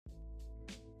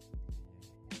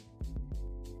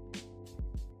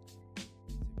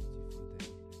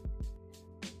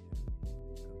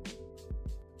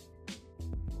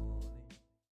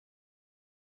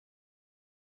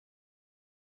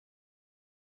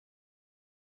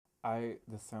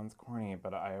This sounds corny,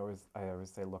 but I always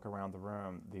say look around the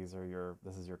room. This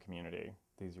is your community.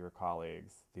 These are your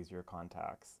colleagues. These are your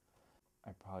contacts.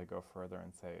 I'd probably go further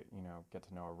and say, get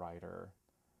to know a writer,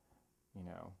 you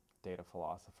know, data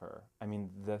philosopher. I mean,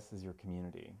 this is your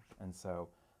community. And so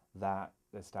that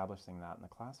establishing that in the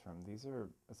classroom, these are,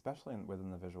 especially within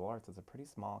the visual arts, it's a pretty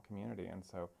small community. And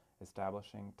so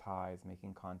establishing ties,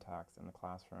 making contacts in the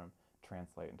classroom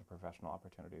translate into professional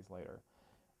opportunities later.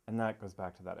 And that goes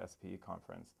back to that SPE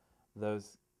conference.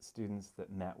 Those students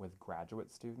that met with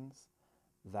graduate students,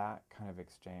 that kind of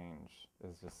exchange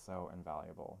is just so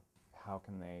invaluable. How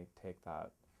can they take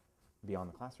that beyond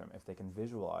the classroom? If they can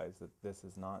visualize that this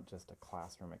is not just a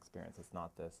classroom experience, it's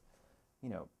not this,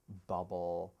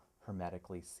 bubble,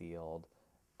 hermetically sealed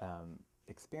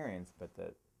experience, but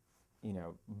that,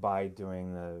 by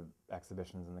doing the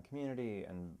exhibitions in the community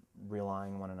and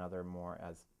relying on one another more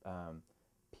as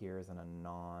peers in a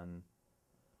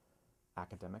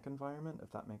non-academic environment, if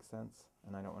that makes sense.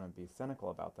 And I don't want to be cynical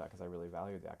about that because I really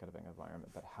value the academic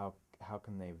environment, but how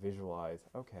can they visualize,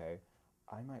 okay,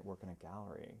 I might work in a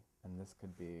gallery and this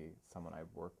could be someone I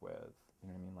work with. You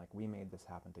know what I mean? Like, we made this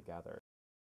happen together.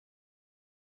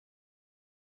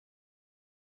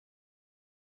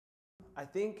 I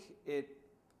think it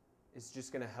is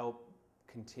just going to help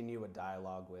continue a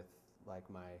dialogue with like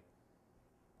my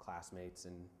classmates,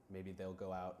 and maybe they'll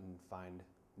go out and find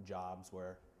jobs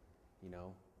where,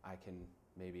 I can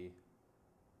maybe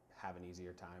have an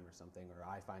easier time or something, or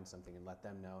I find something and let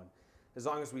them know. And as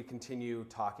long as we continue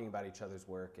talking about each other's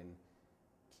work and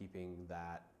keeping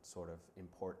that sort of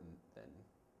important, then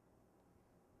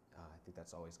I think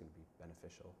that's always going to be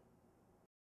beneficial.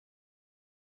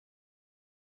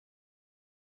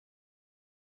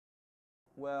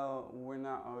 Well, we're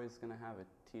not always going to have a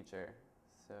teacher.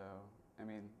 So, I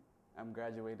mean, I'm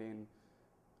graduating,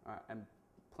 I'm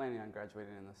planning on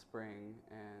graduating in the spring,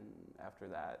 and after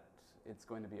that, it's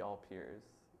going to be all peers.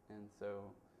 And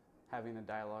so, having a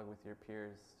dialogue with your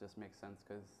peers just makes sense,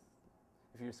 because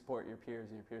if you support your peers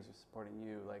and your peers are supporting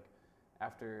you, like,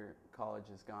 after college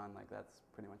is gone, like, that's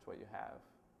pretty much what you have.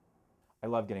 I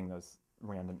love getting those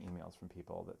random emails from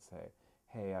people that say,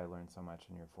 hey, I learned so much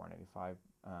in your 485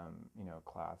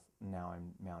 class. Now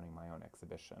I'm mounting my own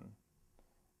exhibition.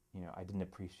 I didn't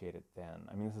appreciate it then.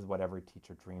 I mean, this is what every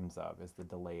teacher dreams of, is the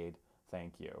delayed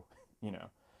thank you, you know.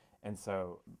 And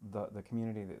so the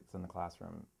community that's in the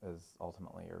classroom is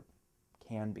ultimately, or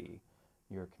can be,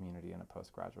 your community in a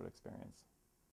postgraduate experience.